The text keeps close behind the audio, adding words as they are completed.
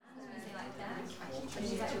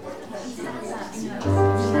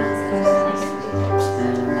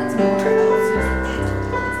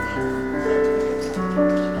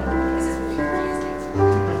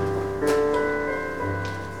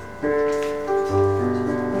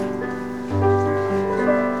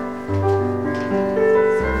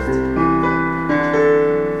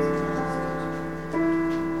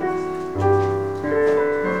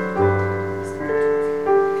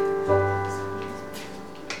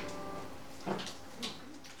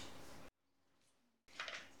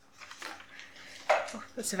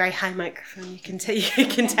It's a very high microphone. You can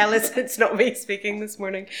tell it's not me speaking this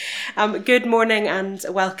morning. Good morning and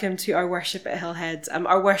welcome to our worship at Hillhead.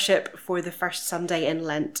 Our worship for the first Sunday in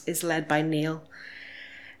Lent is led by Neil.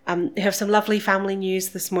 We have some lovely family news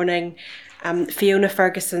this morning. Fiona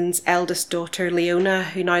Ferguson's eldest daughter, Leona,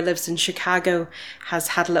 who now lives in Chicago, has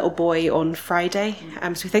had a little boy on Friday.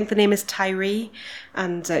 So we think the name is Tyree.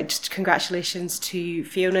 And just congratulations to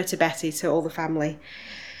Fiona, to Betty, to all the family.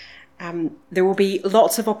 There will be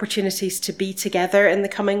lots of opportunities to be together in the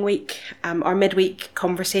coming week. Our midweek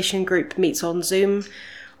conversation group meets on Zoom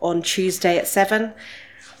on Tuesday at 7.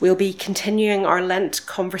 We'll be continuing our Lent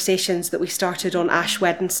conversations that we started on Ash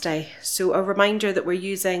Wednesday. So a reminder that we're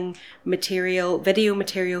using video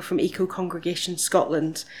material from Eco Congregation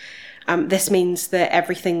Scotland. This means that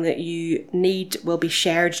everything that you need will be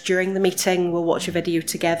shared during the meeting. We'll watch a video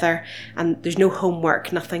together and there's no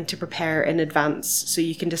homework, nothing to prepare in advance. So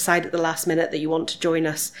you can decide at the last minute that you want to join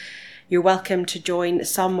us. You're welcome to join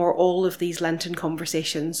some or all of these Lenten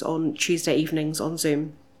conversations on Tuesday evenings on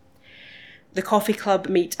Zoom. The Coffee Club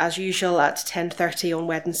meet as usual at 10:30 on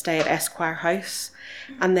Wednesday at Esquire House.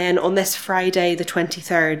 And then on this Friday, the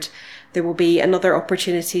 23rd, there will be another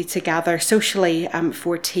opportunity to gather socially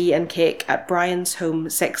for tea and cake at Brian's home,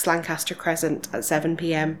 6 Lancaster Crescent at 7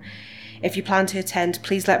 p.m. If you plan to attend,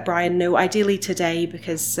 please let Brian know, ideally today,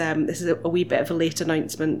 because this is a wee bit of a late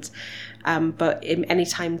announcement. But any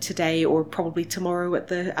time today or probably tomorrow at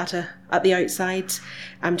the outside,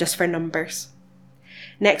 just for numbers.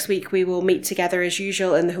 Next week, we will meet together as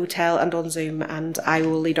usual in the hotel and on Zoom, and I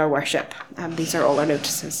will lead our worship. These are all our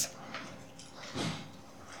notices.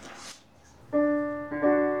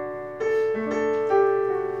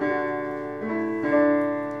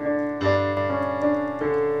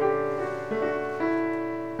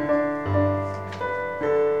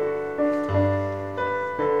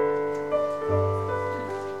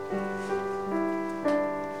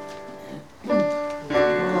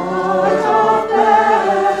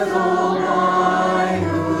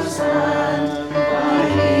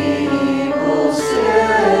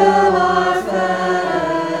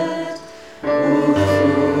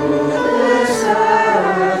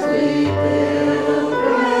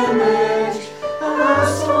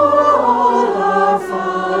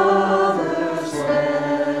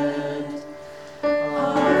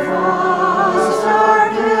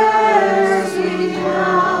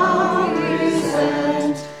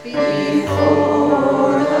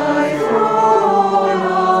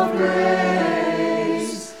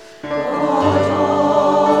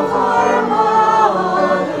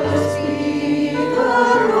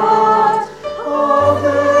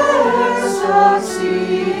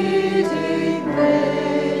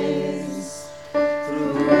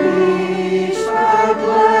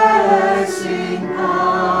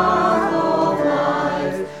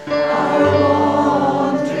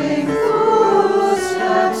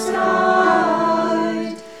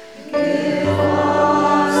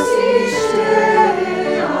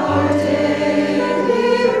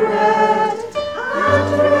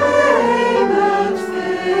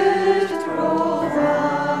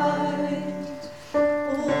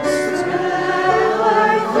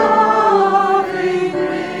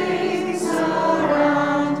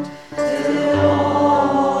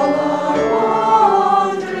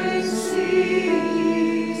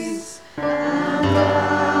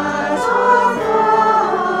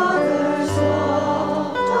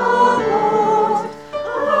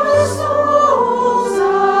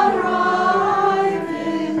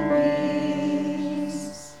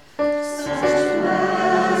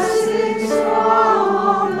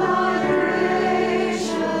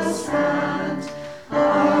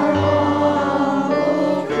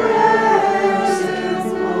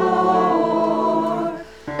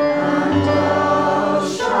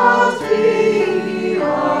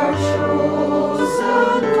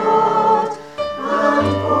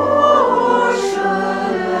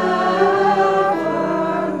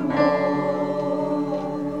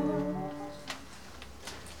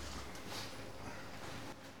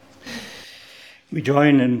 We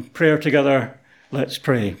join in prayer together. Let's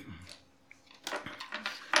pray.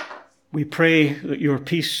 We pray that your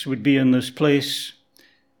peace would be in this place.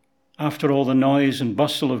 After all the noise and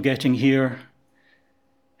bustle of getting here,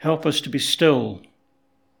 help us to be still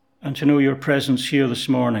and to know your presence here this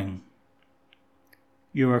morning.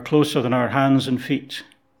 You are closer than our hands and feet.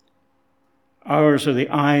 Ours are the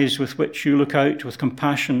eyes with which you look out with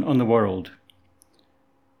compassion on the world.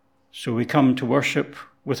 So we come to worship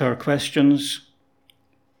with our questions.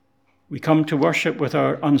 We come to worship with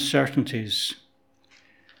our uncertainties.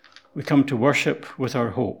 We come to worship with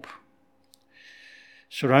our hope.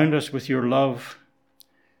 Surround us with your love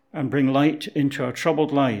and bring light into our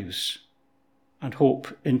troubled lives and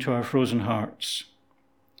hope into our frozen hearts.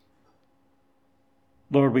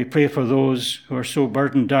 Lord, we pray for those who are so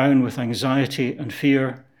burdened down with anxiety and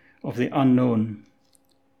fear of the unknown.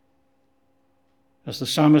 As the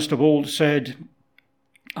psalmist of old said,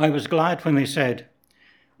 I was glad when they said,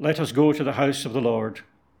 let us go to the house of the Lord.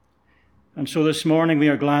 And so this morning we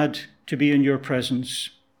are glad to be in your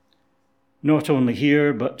presence, not only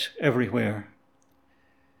here, but everywhere.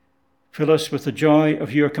 Fill us with the joy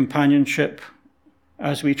of your companionship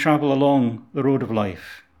as we travel along the road of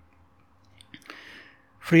life.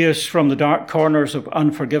 Free us from the dark corners of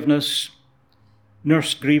unforgiveness,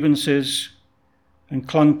 nursed grievances, and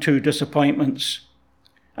clung to disappointments,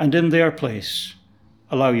 and in their place,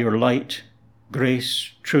 allow your light,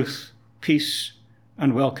 grace, truth, peace,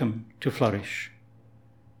 and welcome to flourish.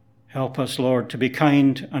 Help us, Lord, to be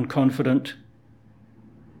kind and confident.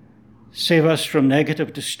 Save us from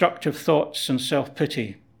negative, destructive thoughts and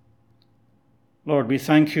self-pity. Lord, we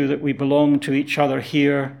thank you that we belong to each other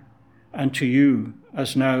here and to you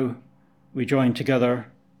as now we join together,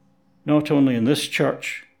 not only in this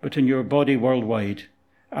church, but in your body worldwide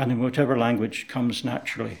and in whatever language comes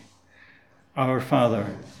naturally. Our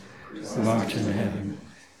Father, who art in heaven,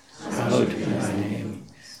 hallowed be thy name.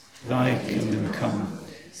 Thy kingdom come,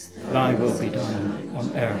 thy will be done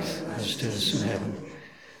on earth as it is in heaven.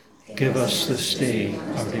 Give us this day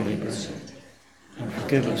our daily bread, and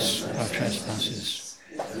forgive us our trespasses,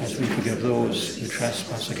 as we forgive those who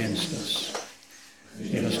trespass against us.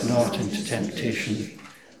 Lead us not into temptation,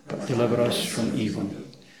 but deliver us from evil.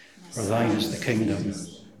 For thine is the kingdom,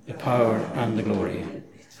 the power, and the glory,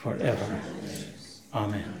 forever.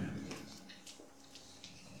 Amen.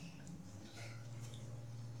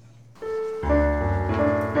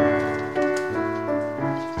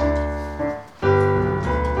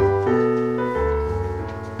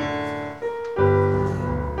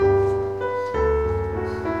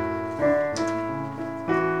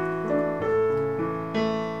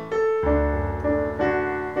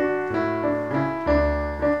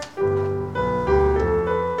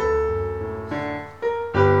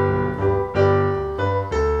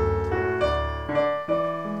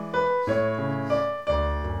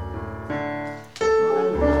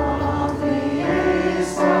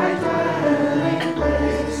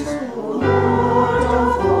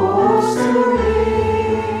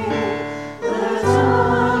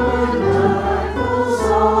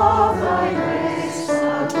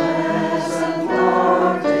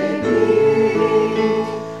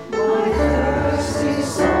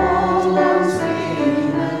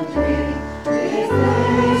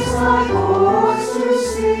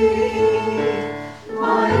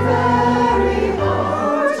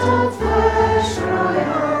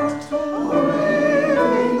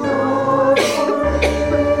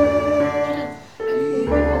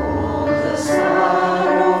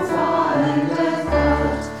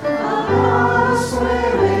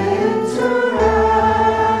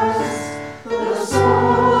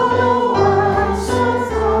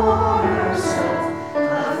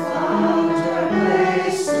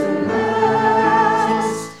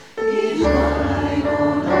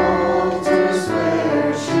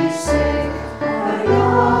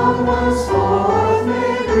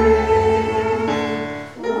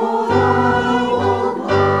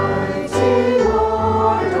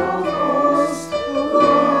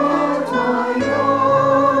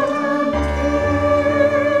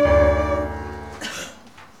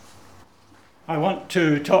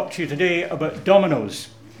 To talk to you today about dominoes.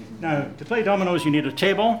 Now, to play dominoes, you need a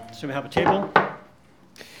table. So we have a table.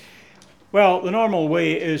 Well, the normal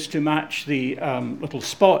way is to match the little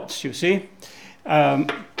spots, you see. There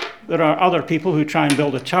are other people who try and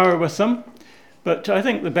build a tower with them, but I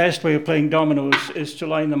think the best way of playing dominoes is to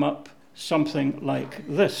line them up something like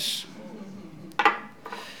this.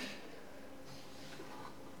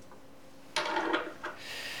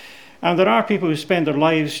 And there are people who spend their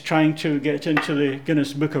lives trying to get into the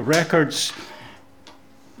Guinness Book of Records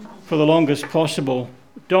for the longest possible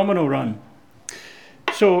domino run.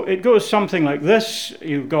 So it goes something like this.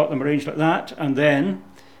 You've got them arranged like that, and then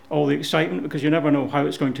all the excitement because you never know how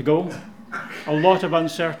it's going to go. A lot of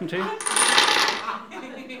uncertainty.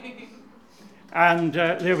 And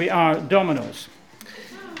there we are, dominoes.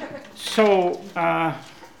 So,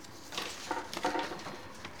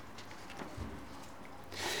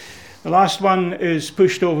 the last one is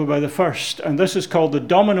pushed over by the first, and this is called the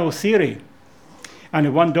domino theory. And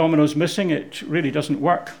if one domino is missing, it really doesn't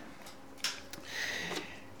work.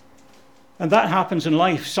 And that happens in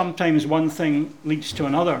life. Sometimes one thing leads to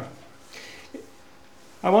another.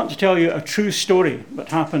 I want to tell you a true story that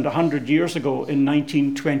happened 100 years ago in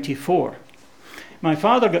 1924. My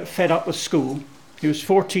father got fed up with school. He was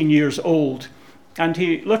 14 years old, and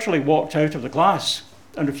he literally walked out of the class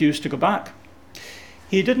and refused to go back.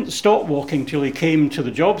 He didn't stop walking till he came to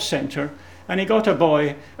the job centre, and he got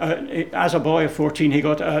as a boy of 14, he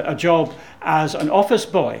got a job as an office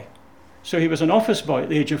boy. So he was an office boy at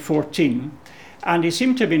the age of 14, and he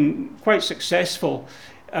seemed to have been quite successful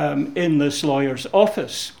in this lawyer's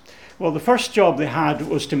office. Well, the first job they had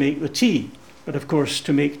was to make the tea, but of course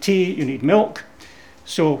to make tea you need milk.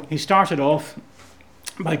 So he started off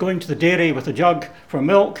by going to the dairy with a jug for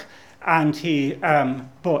milk, and he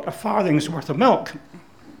bought a farthing's worth of milk.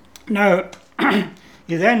 Now,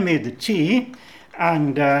 he then made the tea,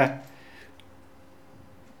 and there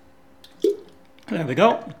we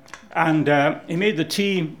go. And he made the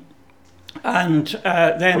tea, and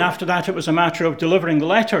then after that it was a matter of delivering the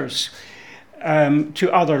letters to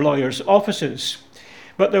other lawyers' offices.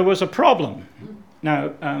 But there was a problem.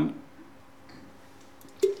 Now,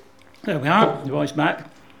 there we are, the boy's back.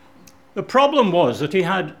 The problem was that he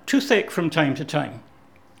had toothache from time to time.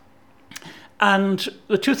 And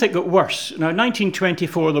the toothache got worse. Now, in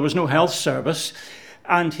 1924, there was no health service,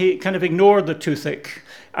 and he kind of ignored the toothache,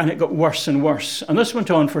 and it got worse and worse. And this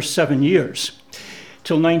went on for 7 years,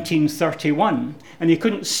 till 1931, and he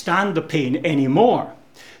couldn't stand the pain anymore.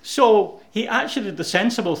 So he actually did the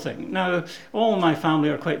sensible thing. Now, all my family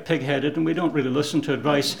are quite pig-headed, and we don't really listen to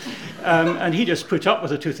advice. And he just put up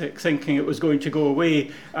with the toothache, thinking it was going to go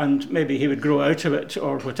away, and maybe he would grow out of it,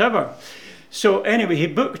 or whatever. So anyway, he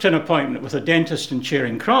booked an appointment with a dentist in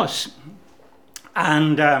Charing Cross,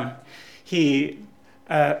 and he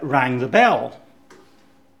rang the bell.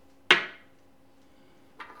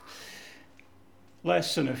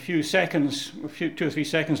 Less than a few seconds, 2 or 3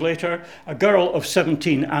 seconds later, a girl of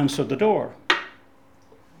 17 answered the door.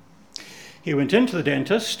 He went into the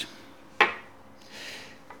dentist.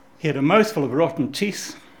 He had a mouthful of rotten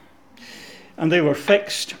teeth, and they were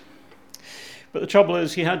fixed. But the trouble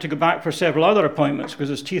is, he had to go back for several other appointments because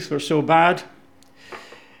his teeth were so bad.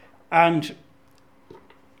 And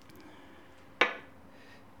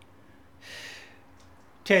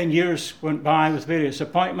ten years went by with various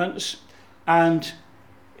appointments, and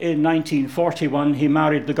in 1941 he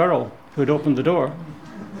married the girl who had opened the door.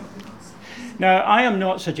 Now, I am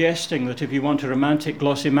not suggesting that if you want a romantic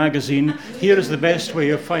glossy magazine, here is the best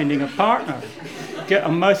way of finding a partner. Get a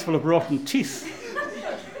mouthful of rotten teeth.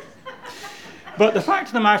 But the fact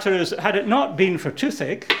of the matter is, had it not been for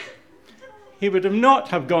toothache, he would not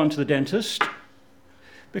have gone to the dentist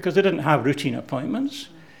because they didn't have routine appointments.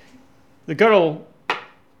 The girl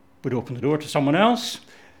would open the door to someone else.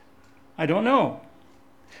 I don't know.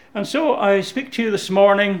 And so I speak to you this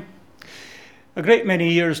morning, a great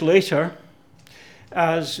many years later,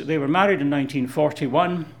 as they were married in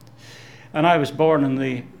 1941, and I was born in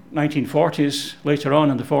the 1940s, later on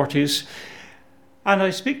in the 40s. And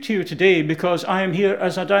I speak to you today because I am here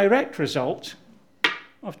as a direct result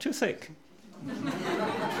of toothache.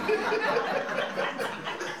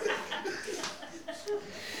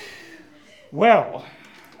 Well,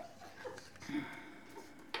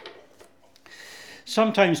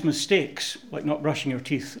 sometimes mistakes, like not brushing your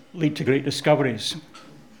teeth, lead to great discoveries.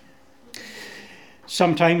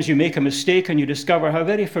 Sometimes you make a mistake and you discover how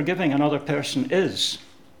very forgiving another person is.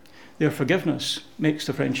 Their forgiveness makes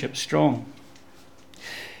the friendship strong.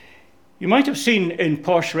 You might have seen in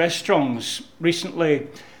posh restaurants recently,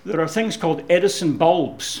 there are things called Edison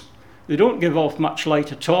bulbs. They don't give off much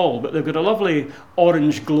light at all, but they've got a lovely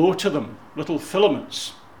orange glow to them, little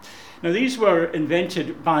filaments. Now, these were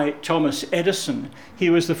invented by Thomas Edison.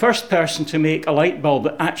 He was the first person to make a light bulb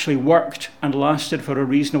that actually worked and lasted for a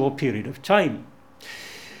reasonable period of time.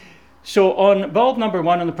 So on bulb number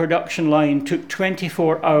 1 on the production line took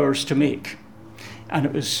 24 hours to make, and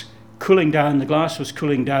it was cooling down, the glass was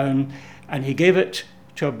cooling down, and he gave it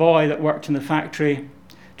to a boy that worked in the factory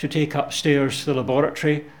to take upstairs to the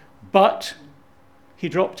laboratory, but he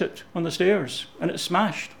dropped it on the stairs and it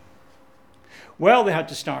smashed. Well, they had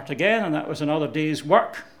to start again, and that was another day's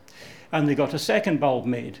work, and they got a second bulb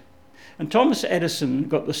made. And Thomas Edison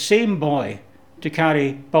got the same boy to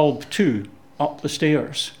carry bulb 2 up the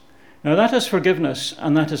stairs. Now that is forgiveness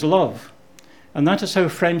and that is love. And that is how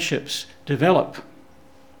friendships develop.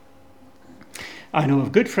 I know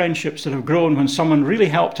of good friendships that have grown when someone really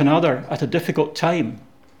helped another at a difficult time.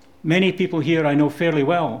 Many people here I know fairly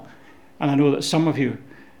well, and I know that some of you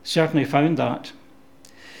certainly found that.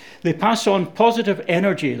 They pass on positive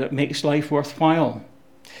energy that makes life worthwhile.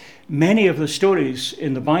 Many of the stories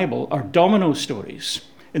in the Bible are domino stories,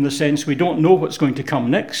 in the sense we don't know what's going to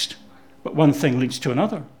come next, but one thing leads to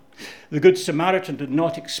another. The Good Samaritan did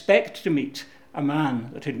not expect to meet a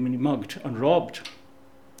man that had been mugged and robbed.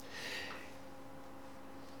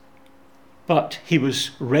 But he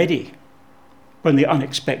was ready when the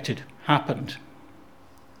unexpected happened.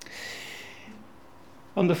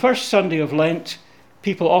 On the first Sunday of Lent,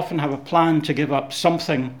 people often have a plan to give up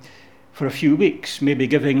something for a few weeks, maybe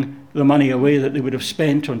giving the money away that they would have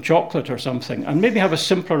spent on chocolate or something, and maybe have a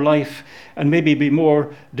simpler life and maybe be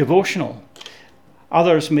more devotional.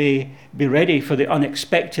 Others may be ready for the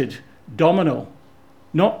unexpected domino,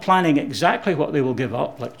 not planning exactly what they will give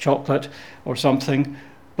up, like chocolate or something,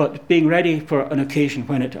 but being ready for an occasion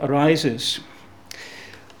when it arises.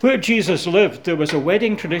 Where Jesus lived, there was a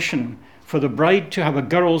wedding tradition for the bride to have a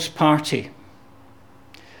girls' party.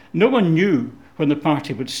 No one knew when the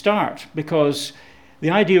party would start, because the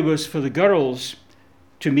idea was for the girls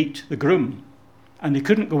to meet the groom, and they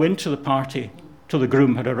couldn't go into the party till the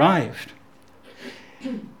groom had arrived.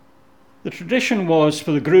 The tradition was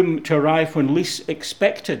for the groom to arrive when least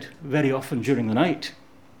expected, very often during the night.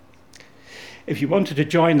 If you wanted to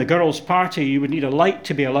join the girls' party, you would need a light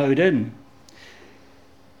to be allowed in.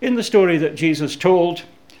 In the story that Jesus told,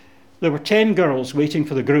 there were 10 girls waiting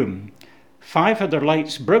for the groom. 5 had their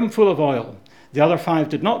lights brimful of oil. The other 5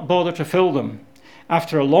 did not bother to fill them.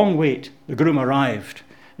 After a long wait, the groom arrived.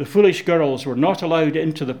 The foolish girls were not allowed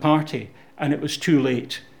into the party, and it was too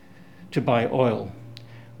late to buy oil.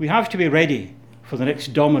 We have to be ready for the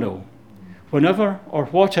next domino, whenever or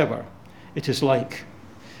whatever it is like.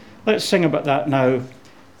 Let's sing about that now.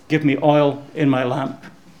 Give me oil in my lamp,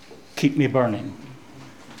 keep me burning.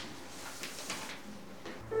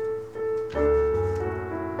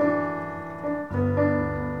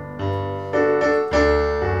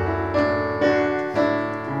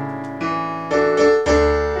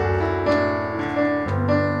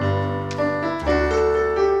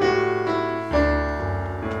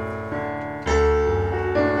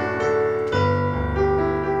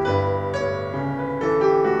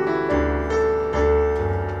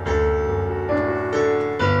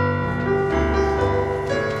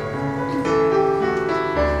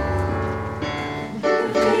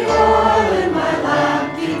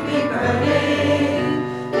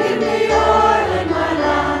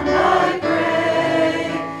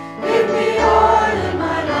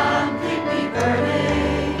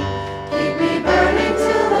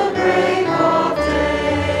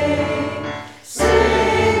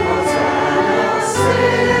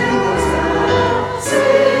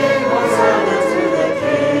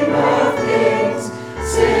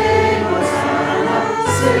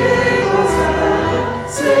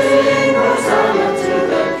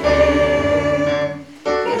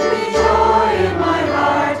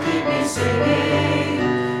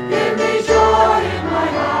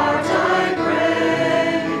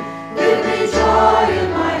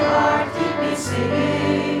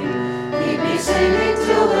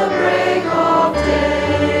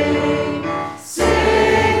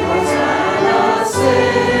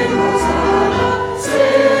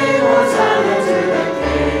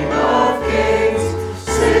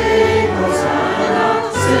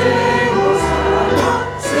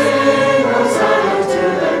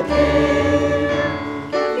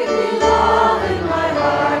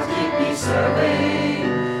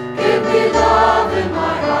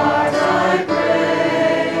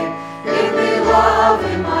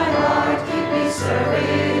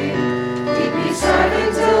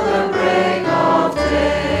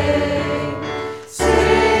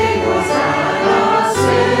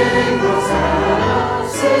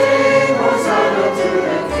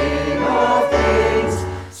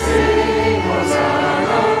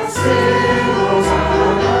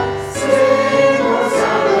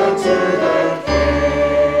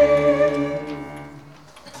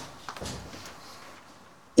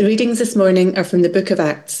 The readings this morning are from the book of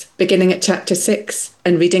Acts, beginning at chapter 6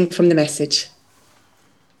 and reading from the Message.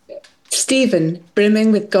 Stephen,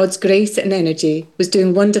 brimming with God's grace and energy, was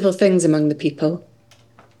doing wonderful things among the people,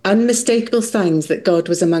 unmistakable signs that God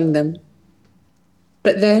was among them.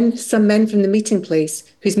 But then some men from the meeting place,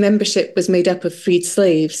 whose membership was made up of freed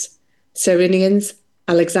slaves, Cyrenians,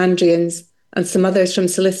 Alexandrians, and some others from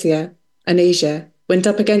Cilicia, and Asia went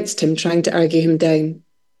up against him, trying to argue him down.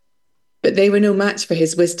 But they were no match for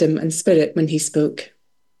his wisdom and spirit when he spoke.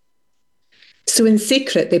 So in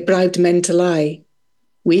secret they bribed men to lie.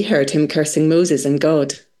 We heard him cursing Moses and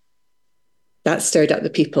God. That stirred up the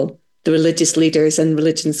people, the religious leaders and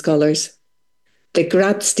religion scholars. They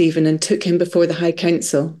grabbed Stephen and took him before the High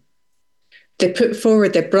Council. They put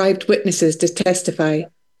forward their bribed witnesses to testify.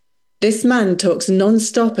 This man talks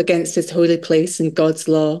non-stop against his holy place and God's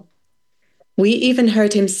law. We even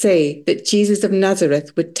heard him say that Jesus of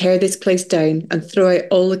Nazareth would tear this place down and throw out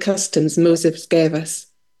all the customs Moses gave us.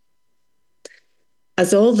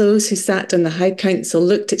 As all those who sat on the High Council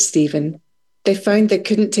looked at Stephen, they found they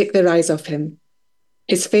couldn't take their eyes off him.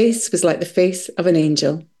 His face was like the face of an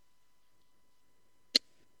angel.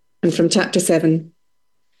 And from chapter 7.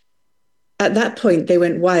 At that point, they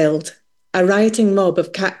went wild, a rioting mob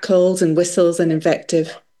of catcalls and whistles and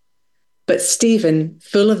invective. But Stephen,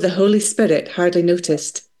 full of the Holy Spirit, hardly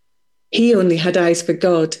noticed. He only had eyes for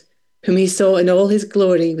God, whom he saw in all his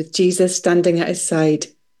glory with Jesus standing at his side.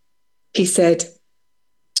 He said,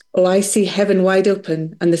 "Oh, I see heaven wide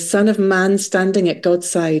open and the Son of Man standing at God's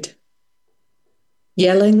side."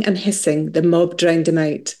 Yelling and hissing, the mob drowned him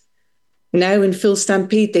out. Now in full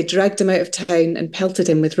stampede, they dragged him out of town and pelted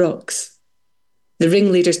him with rocks. The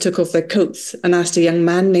ringleaders took off their coats and asked a young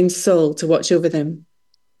man named Saul to watch over them.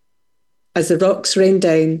 As the rocks rained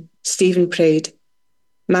down, Stephen prayed,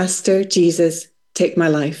 "Master Jesus, take my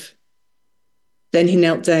life." Then he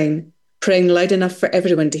knelt down, praying loud enough for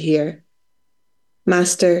everyone to hear.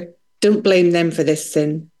 "Master, don't blame them for this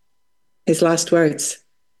sin." His last words,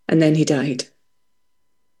 and then he died.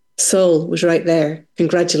 Saul was right there,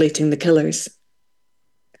 congratulating the killers.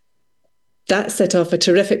 That set off a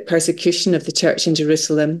terrific persecution of the church in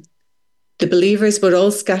Jerusalem. The believers were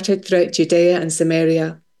all scattered throughout Judea and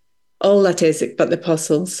Samaria, all that is but the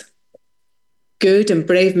apostles. Good and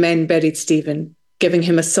brave men buried Stephen, giving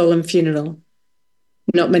him a solemn funeral.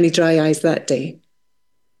 Not many dry eyes that day.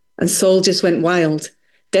 And Saul just went wild,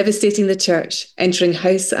 devastating the church, entering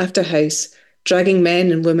house after house, dragging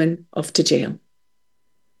men and women off to jail.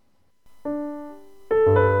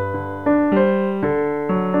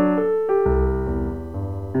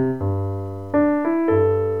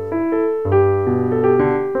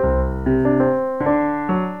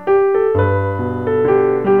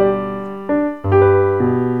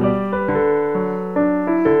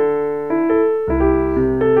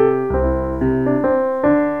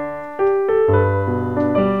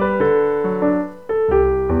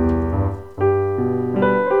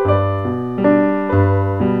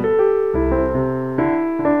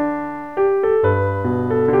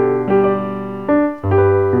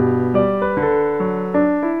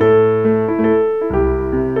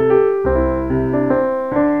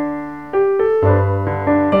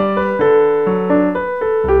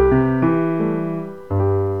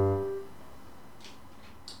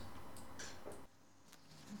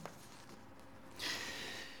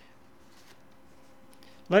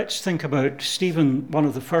 Let's think about Stephen, one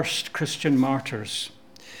of the first Christian martyrs,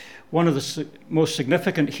 one of the most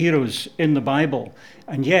significant heroes in the Bible,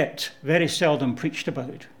 and yet very seldom preached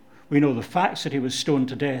about. We know the facts that he was stoned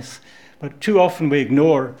to death, but too often we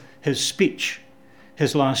ignore his speech,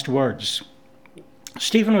 his last words.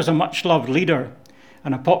 Stephen was a much-loved leader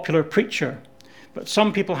and a popular preacher, but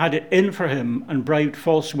some people had it in for him and bribed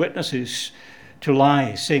false witnesses to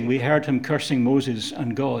lie, saying we heard him cursing Moses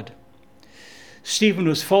and God. Stephen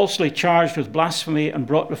was falsely charged with blasphemy and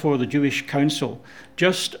brought before the Jewish council,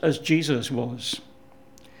 just as Jesus was.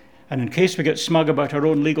 And in case we get smug about our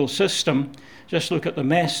own legal system, just look at the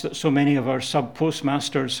mess that so many of our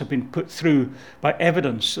sub-postmasters have been put through by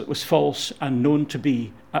evidence that was false and known to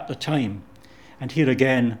be at the time. And here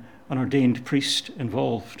again, an ordained priest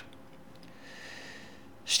involved.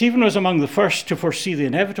 Stephen was among the first to foresee the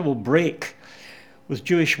inevitable break with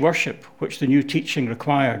Jewish worship, which the new teaching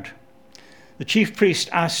required. The chief priest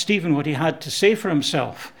asked Stephen what he had to say for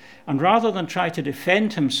himself, and rather than try to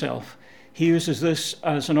defend himself, he uses this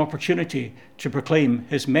as an opportunity to proclaim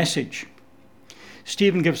his message.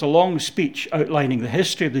 Stephen gives a long speech outlining the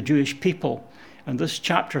history of the Jewish people, and this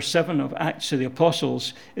chapter 7 of Acts of the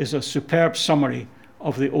Apostles is a superb summary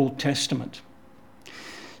of the Old Testament.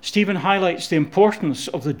 Stephen highlights the importance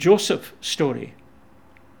of the Joseph story.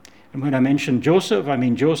 And when I mention Joseph, I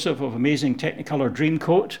mean Joseph of Amazing Technicolor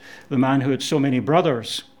Dreamcoat, the man who had so many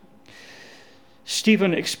brothers.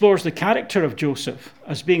 Stephen explores the character of Joseph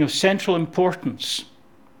as being of central importance.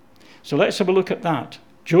 So let's have a look at that.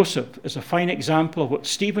 Joseph is a fine example of what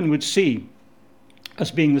Stephen would see as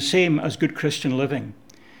being the same as good Christian living.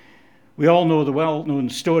 We all know the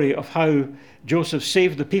well-known story of how Joseph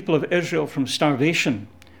saved the people of Israel from starvation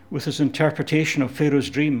with his interpretation of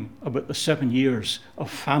Pharaoh's dream about the 7 years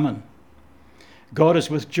of famine. God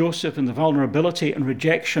is with Joseph in the vulnerability and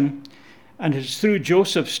rejection, and it's through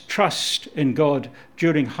Joseph's trust in God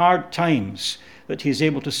during hard times that he is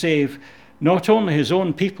able to save not only his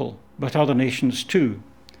own people, but other nations too.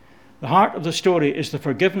 The heart of the story is the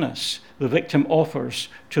forgiveness the victim offers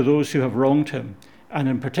to those who have wronged him, and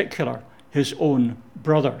in particular, his own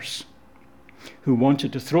brothers, who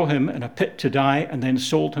wanted to throw him in a pit to die and then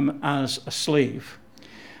sold him as a slave.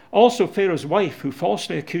 Also Pharaoh's wife, who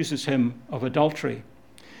falsely accuses him of adultery.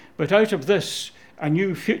 But out of this, a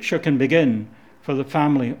new future can begin for the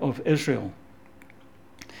family of Israel.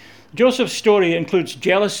 Joseph's story includes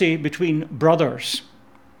jealousy between brothers,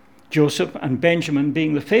 Joseph and Benjamin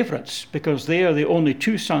being the favourites because they are the only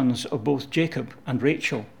two sons of both Jacob and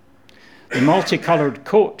Rachel. The multicoloured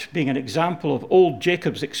coat being an example of old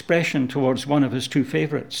Jacob's expression towards one of his two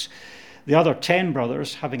favourites, the other 10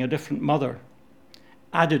 brothers having a different mother.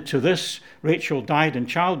 Added to this, Rachel died in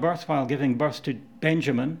childbirth while giving birth to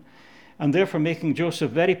Benjamin, and therefore making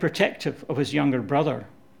Joseph very protective of his younger brother.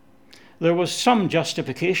 There was some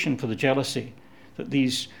justification for the jealousy that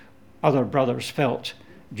these other brothers felt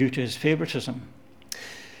due to his favouritism.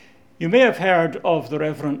 You may have heard of the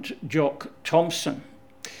Reverend Jock Thompson.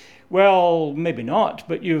 Well, maybe not,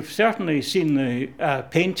 but you've certainly seen the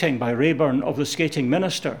painting by Raeburn of the Skating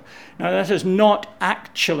Minister. Now, that is not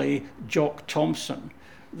actually Jock Thompson.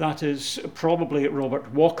 That is probably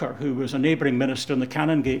Robert Walker, who was a neighbouring minister in the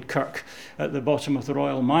Canongate Kirk at the bottom of the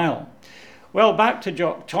Royal Mile. Well, back to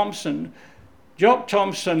Jock Thompson. Jock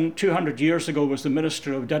Thompson, 200 years ago, was the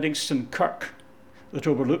minister of Duddingston Kirk that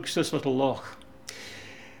overlooks this little loch.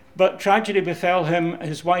 But tragedy befell him.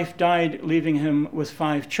 His wife died, leaving him with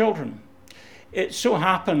 5 children. It so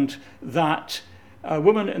happened that a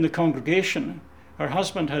woman in the congregation, her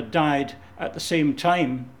husband had died at the same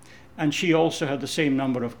time, and she also had the same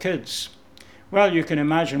number of kids. Well, you can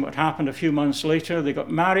imagine what happened a few months later. They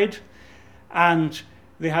got married, and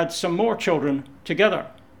they had some more children together.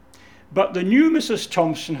 But the new Mrs.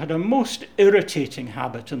 Thompson had a most irritating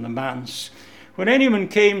habit in the manse. When anyone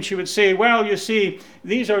came, she would say, well, you see,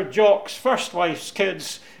 these are Jock's first wife's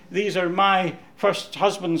kids, these are my first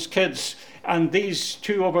husband's kids, and these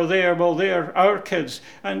 2 over there, well, they're our kids.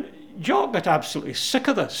 And Jock got absolutely sick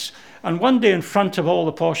of this. And one day in front of all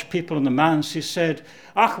the posh people in the manse, he said,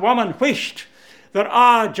 ach, woman, whisht, there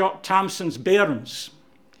are Jock Thompson's bairns.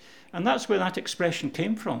 And that's where that expression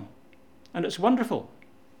came from. And it's wonderful.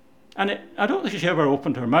 And I don't think she ever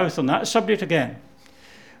opened her mouth on that subject again.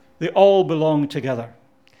 They all belong together.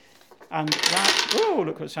 And that, oh,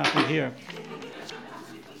 look what's happened here.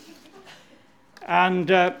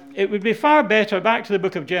 And it would be far better, back to the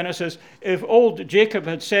book of Genesis, if old Jacob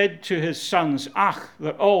had said to his sons, ach,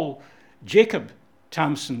 they're all Jacob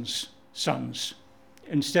Thompson's sons,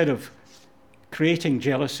 instead of creating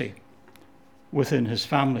jealousy within his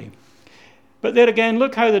family. But there again,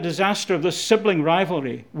 look how the disaster of this sibling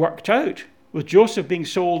rivalry worked out, with Joseph being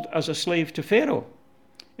sold as a slave to Pharaoh,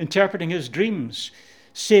 interpreting his dreams,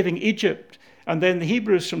 saving Egypt, and then the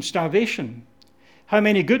Hebrews from starvation. How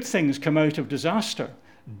many good things come out of disaster?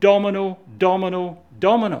 Domino, domino,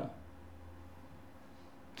 domino.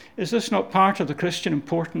 Is this not part of the Christian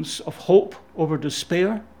importance of hope over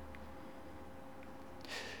despair?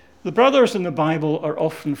 The brothers in the Bible are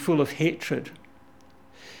often full of hatred.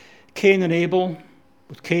 Cain and Abel,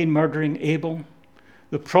 with Cain murdering Abel.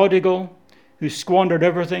 The prodigal, who squandered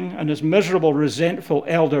everything, and his miserable, resentful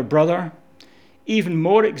elder brother. Even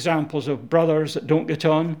more examples of brothers that don't get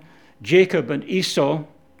on. Jacob and Esau,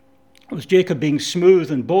 with Jacob being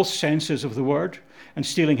smooth in both senses of the word and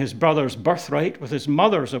stealing his brother's birthright with his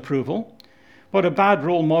mother's approval. What a bad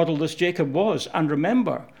role model this Jacob was. And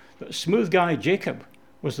remember that smooth guy Jacob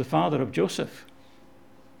was the father of Joseph.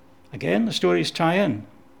 Again, the stories tie in.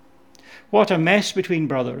 What a mess between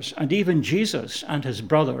brothers, and even Jesus and his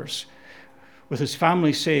brothers, with his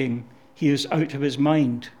family saying he is out of his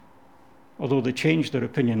mind, although they changed their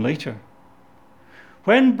opinion later.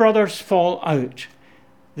 When brothers fall out,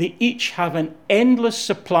 they each have an endless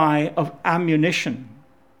supply of ammunition,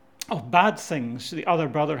 of bad things the other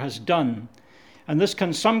brother has done, and this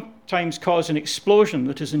can sometimes cause an explosion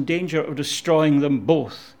that is in danger of destroying them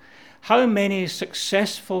both. How many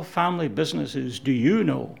successful family businesses do you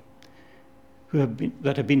know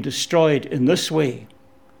that have been destroyed in this way?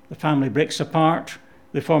 The family breaks apart,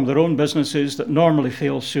 they form their own businesses that normally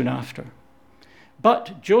fail soon after.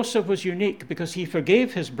 But Joseph was unique because he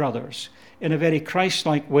forgave his brothers in a very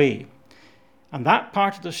Christ-like way. And that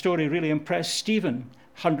part of the story really impressed Stephen,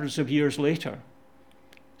 hundreds of years later.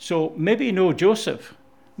 So maybe no Joseph,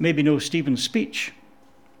 maybe no Stephen's speech.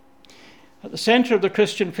 At the centre of the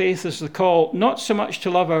Christian faith is the call not so much to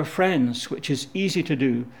love our friends, which is easy to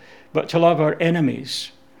do, but to love our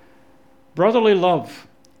enemies. Brotherly love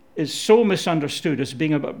is so misunderstood as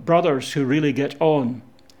being about brothers who really get on,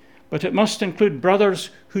 but it must include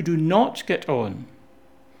brothers who do not get on.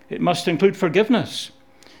 It must include forgiveness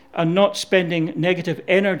and not spending negative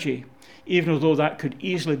energy, even though that could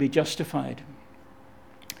easily be justified.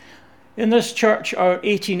 In this church, our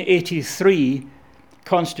 1883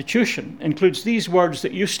 Constitution includes these words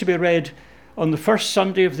that used to be read on the first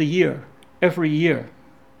Sunday of the year, every year.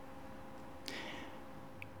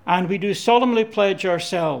 And we do solemnly pledge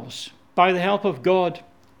ourselves, by the help of God,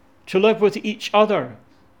 to live with each other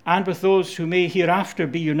and with those who may hereafter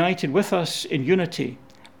be united with us in unity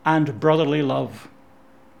and brotherly love.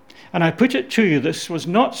 And I put it to you, this was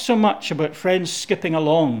not so much about friends skipping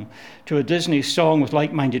along to a Disney song with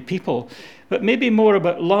like-minded people, but maybe more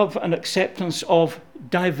about love and acceptance of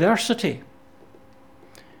diversity.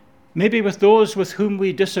 Maybe with those with whom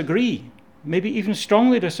we disagree, maybe even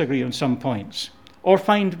strongly disagree on some points, or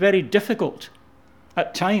find very difficult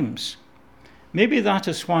at times. Maybe that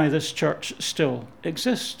is why this church still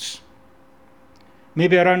exists.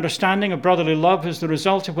 Maybe our understanding of brotherly love is the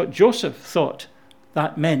result of what Joseph thought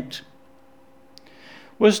that meant.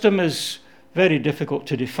 Wisdom is very difficult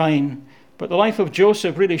to define, but the life of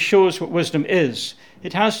Joseph really shows what wisdom is.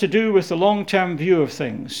 It has to do with the long-term view of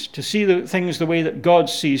things, to see things the way that God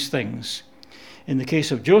sees things. In the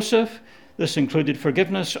case of Joseph, this included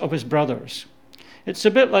forgiveness of his brothers. It's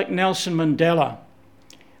a bit like Nelson Mandela,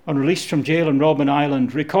 on release from jail in Robben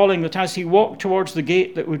Island, recalling that as he walked towards the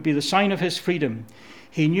gate that would be the sign of his freedom,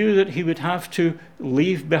 he knew that he would have to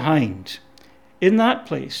leave behind, in that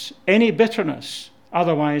place, any bitterness,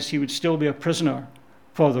 otherwise he would still be a prisoner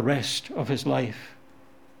for the rest of his life.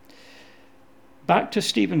 Back to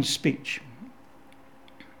Stephen's speech.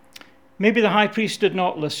 Maybe the high priest did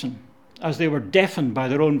not listen, as they were deafened by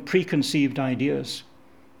their own preconceived ideas,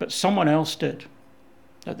 but someone else did.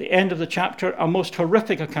 At the end of the chapter, a most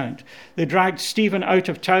horrific account. They dragged Stephen out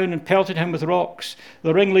of town and pelted him with rocks.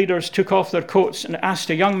 The ringleaders took off their coats and asked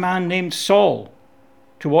a young man named Saul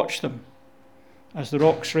to watch them. As the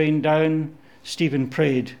rocks rained down, Stephen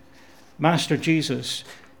prayed, "Master Jesus,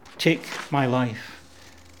 take my life,"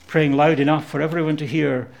 praying loud enough for everyone to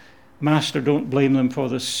hear, "Master, don't blame them for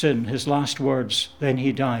this sin." His last words, then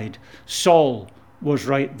he died. Saul was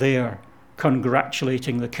right there,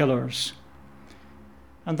 congratulating the killers.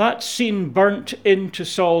 And that scene burnt into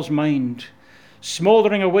Saul's mind,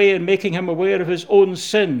 smouldering away and making him aware of his own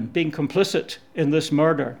sin, being complicit in this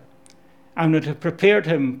murder, and it had prepared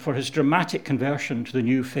him for his dramatic conversion to the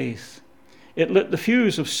new faith. It lit the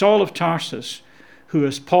fuse of Saul of Tarsus, who,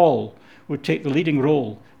 as Paul, would take the leading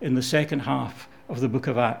role in the second half of the book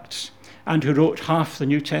of Acts, and who wrote half the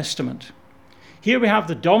New Testament. Here we have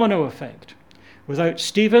the domino effect. Without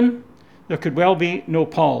Stephen, there could well be no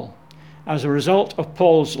Paul. As a result of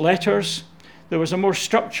Paul's letters, there was a more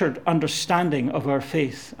structured understanding of our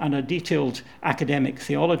faith and a detailed academic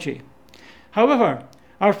theology. However,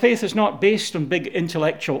 our faith is not based on big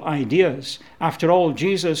intellectual ideas. After all,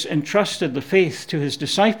 Jesus entrusted the faith to his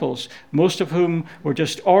disciples, most of whom were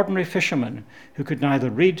just ordinary fishermen who could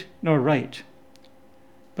neither read nor write.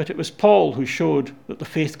 But it was Paul who showed that the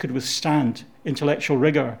faith could withstand intellectual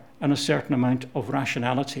rigor and a certain amount of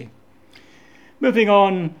rationality. Moving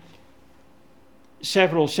on,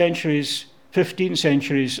 several centuries, 15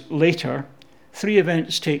 centuries later, three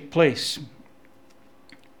events take place,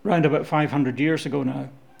 round about 500 years ago now.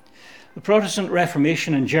 The Protestant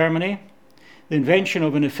Reformation in Germany, the invention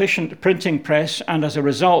of an efficient printing press, and as a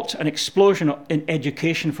result, an explosion in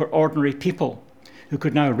education for ordinary people who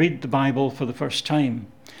could now read the Bible for the first time.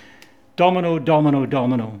 Domino, domino,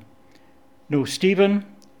 domino. No Stephen,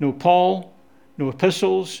 no Paul, no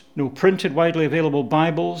epistles, no printed widely available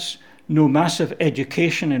Bibles, no massive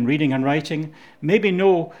education in reading and writing, maybe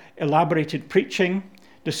no elaborated preaching,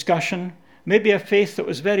 discussion, maybe a faith that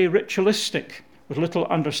was very ritualistic with little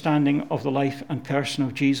understanding of the life and person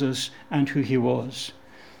of Jesus and who he was.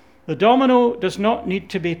 The domino does not need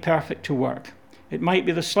to be perfect to work. It might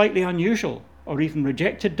be the slightly unusual or even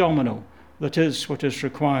rejected domino that is what is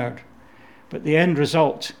required. But the end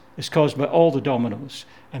result is caused by all the dominoes,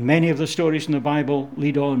 and many of the stories in the Bible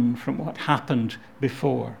lead on from what happened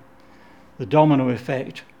before. The domino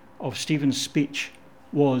effect of Stephen's speech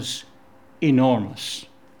was enormous.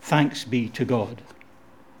 Thanks be to God.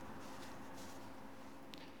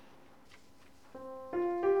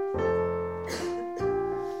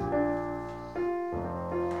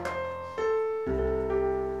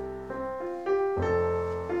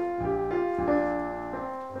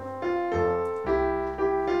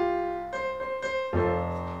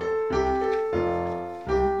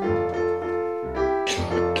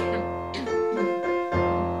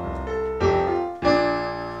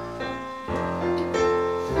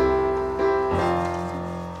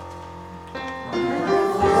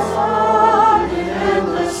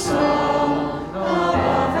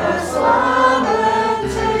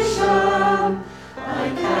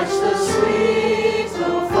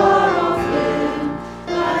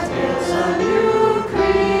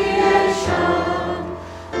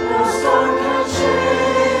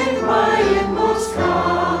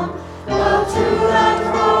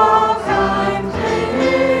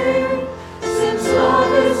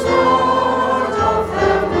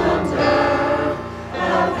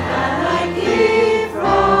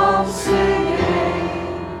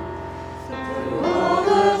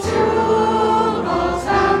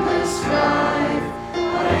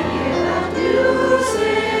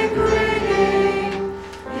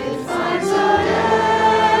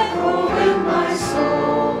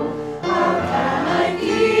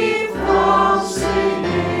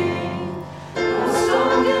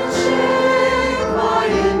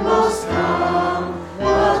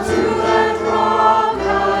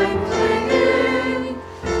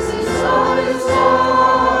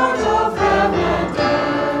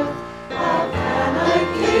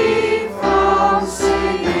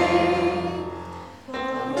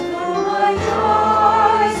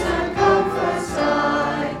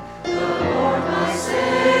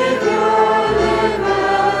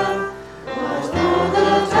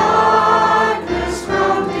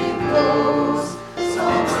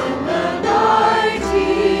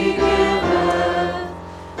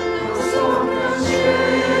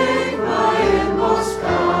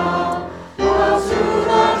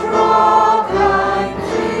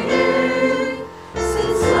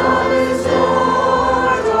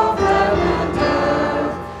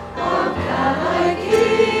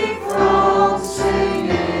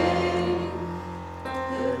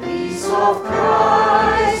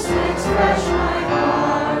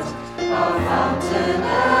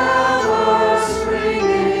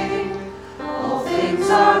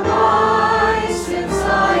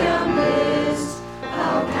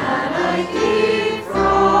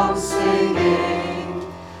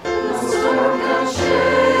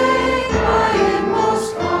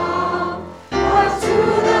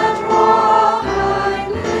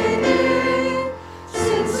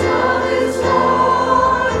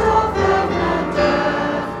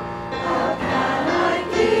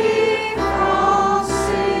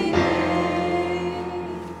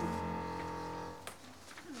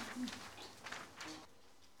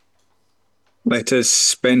 Let us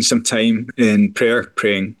spend some time in prayer,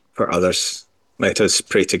 praying for others. Let us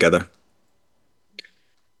pray together.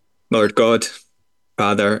 Lord God,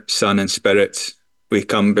 Father, Son, and Spirit, we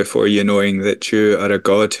come before you knowing that you are a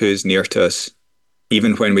God who is near to us,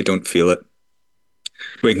 even when we don't feel it.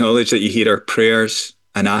 We acknowledge that you hear our prayers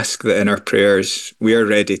and ask that in our prayers we are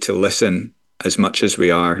ready to listen as much as we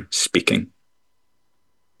are speaking.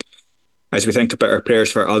 As we think about our prayers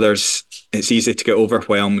for others, it's easy to get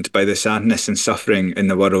overwhelmed by the sadness and suffering in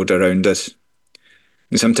the world around us.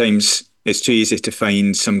 And sometimes it's too easy to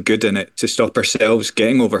find some good in it to stop ourselves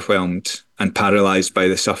getting overwhelmed and paralysed by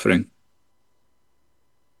the suffering.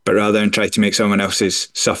 But rather than try to make someone else's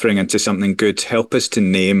suffering into something good, help us to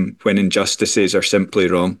name when injustices are simply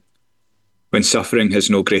wrong, when suffering has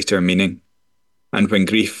no greater meaning, and when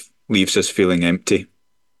grief leaves us feeling empty.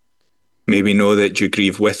 May we know that you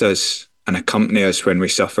grieve with us and accompany us when we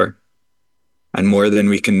suffer. And more than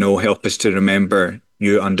we can know, help us to remember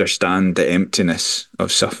you understand the emptiness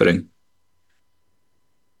of suffering.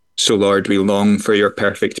 So, Lord, we long for your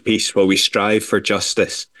perfect peace while we strive for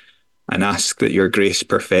justice and ask that your grace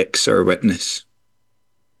perfects our witness.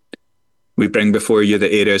 We bring before you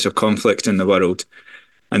the areas of conflict in the world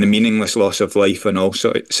and the meaningless loss of life on all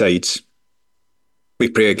sides. We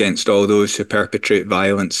pray against all those who perpetrate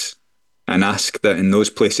violence and ask that in those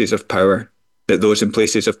places of power, that those in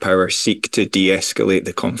places of power seek to de-escalate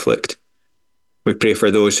the conflict. We pray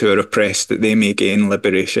for those who are oppressed that they may gain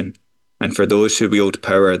liberation, and for those who wield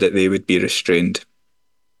power that they would be restrained.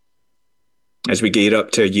 As we gear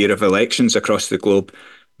up to a year of elections across the globe,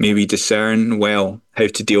 may we discern well how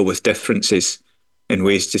to deal with differences in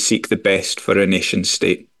ways to seek the best for a nation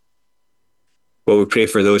state. While we pray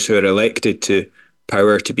for those who are elected to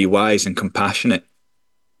power to be wise and compassionate,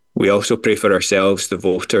 we also pray for ourselves, the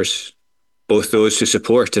voters, both those who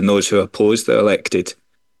support and those who oppose the elected,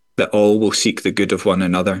 that all will seek the good of one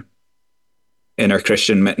another. In our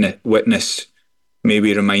Christian witness, may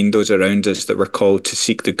we remind those around us that we're called to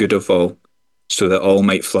seek the good of all, so that all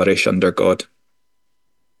might flourish under God.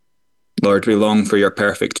 Lord, we long for your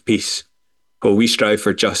perfect peace, while we strive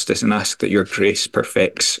for justice and ask that your grace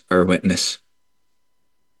perfects our witness.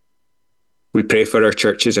 We pray for our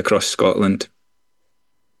churches across Scotland.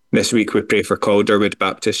 This week we pray for Calderwood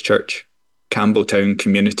Baptist Church, Campbelltown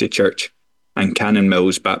Community Church, and Cannon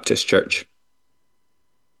Mills Baptist Church.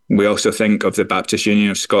 We also think of the Baptist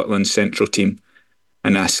Union of Scotland's central team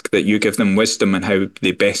and ask that you give them wisdom on how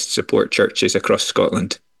they best support churches across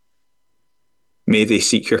Scotland. May they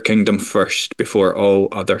seek your kingdom first before all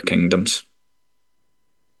other kingdoms.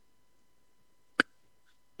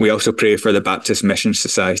 We also pray for the Baptist Mission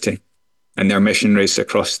Society and their missionaries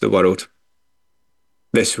across the world.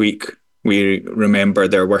 This week, we remember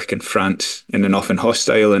their work in France in an often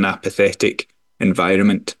hostile and apathetic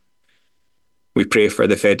environment. We pray for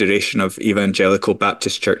the Federation of Evangelical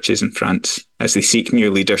Baptist Churches in France as they seek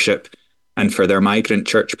new leadership, and for their migrant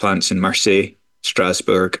church plants in Marseille,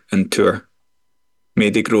 Strasbourg, and Tours. May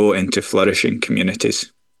they grow into flourishing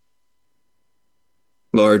communities.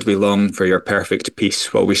 Lord, we long for your perfect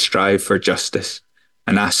peace while we strive for justice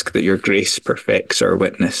and ask that your grace perfects our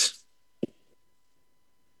witness.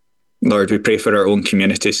 Lord, we pray for our own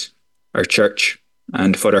communities, our church,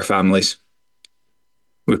 and for our families.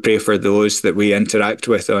 We pray for those that we interact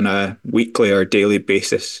with on a weekly or daily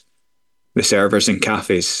basis, the servers in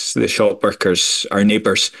cafes, the shop workers, our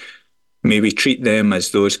neighbours. May we treat them as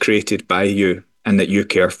those created by you and that you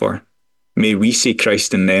care for. May we see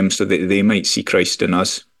Christ in them so that they might see Christ in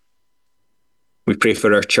us. We pray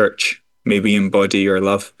for our church. May we embody your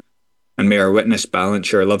love, and may our witness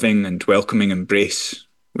balance your loving and welcoming embrace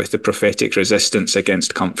with the prophetic resistance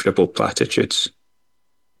against comfortable platitudes.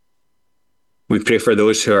 We pray for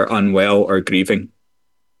those who are unwell or grieving.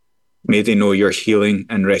 May they know your healing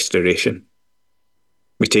and restoration.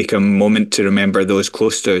 We take a moment to remember those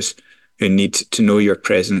close to us who need to know your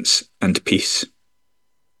presence and peace.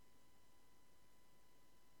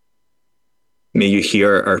 May you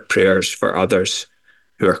hear our prayers for others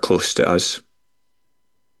who are close to us.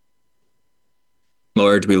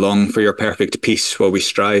 Lord, we long for your perfect peace while we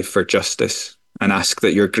strive for justice and ask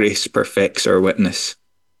that your grace perfects our witness.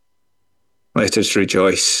 Let us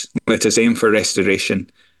rejoice. Let us aim for restoration.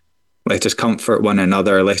 Let us comfort one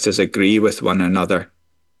another. Let us agree with one another.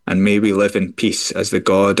 And may we live in peace as the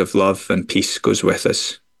God of love and peace goes with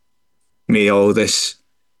us. May all this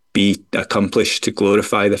be accomplished to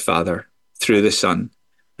glorify the Father through the Son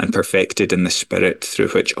and perfected in the Spirit, through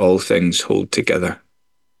which all things hold together.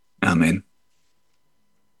 Amen.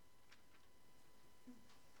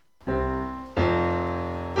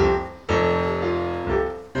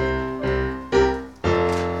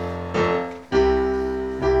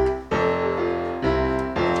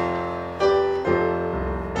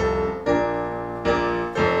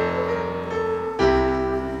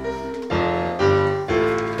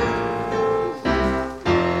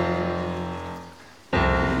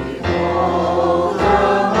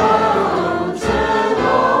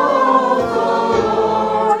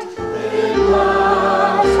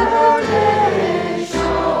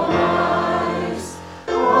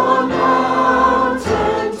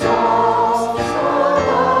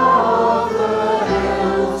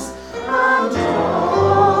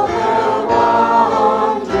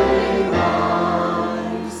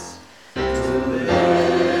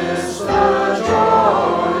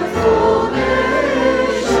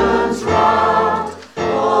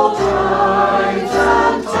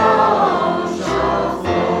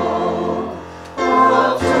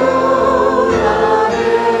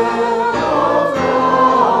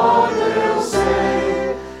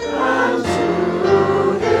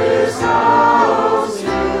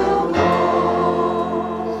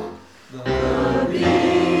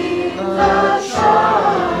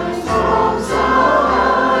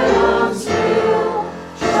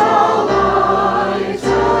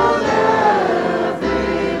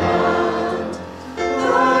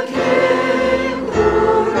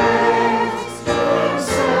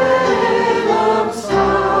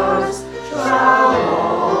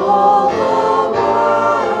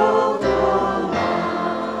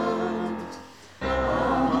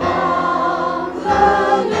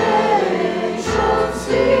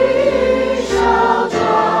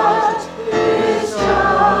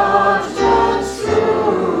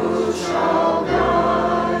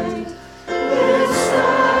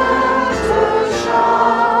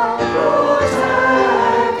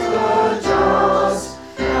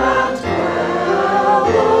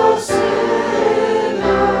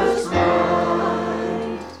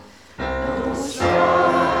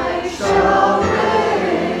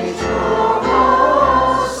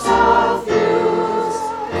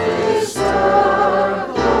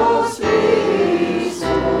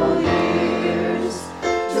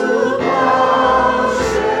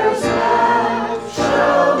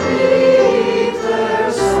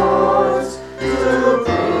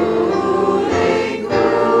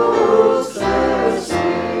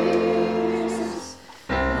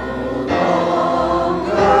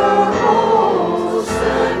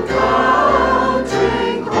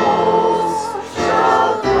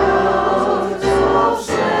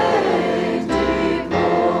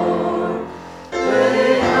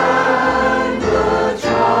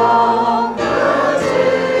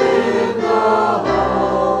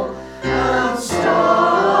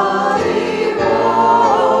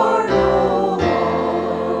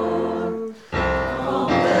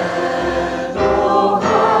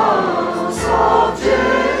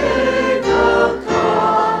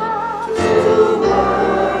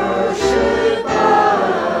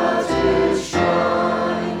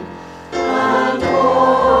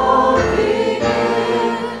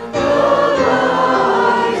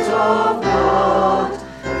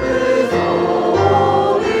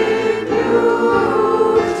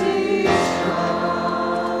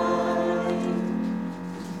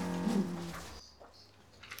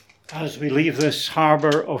 As we leave this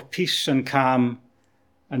harbour of peace and calm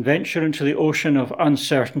and venture into the ocean of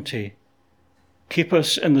uncertainty, keep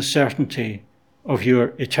us in the certainty of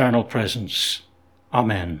your eternal presence.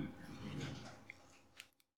 Amen.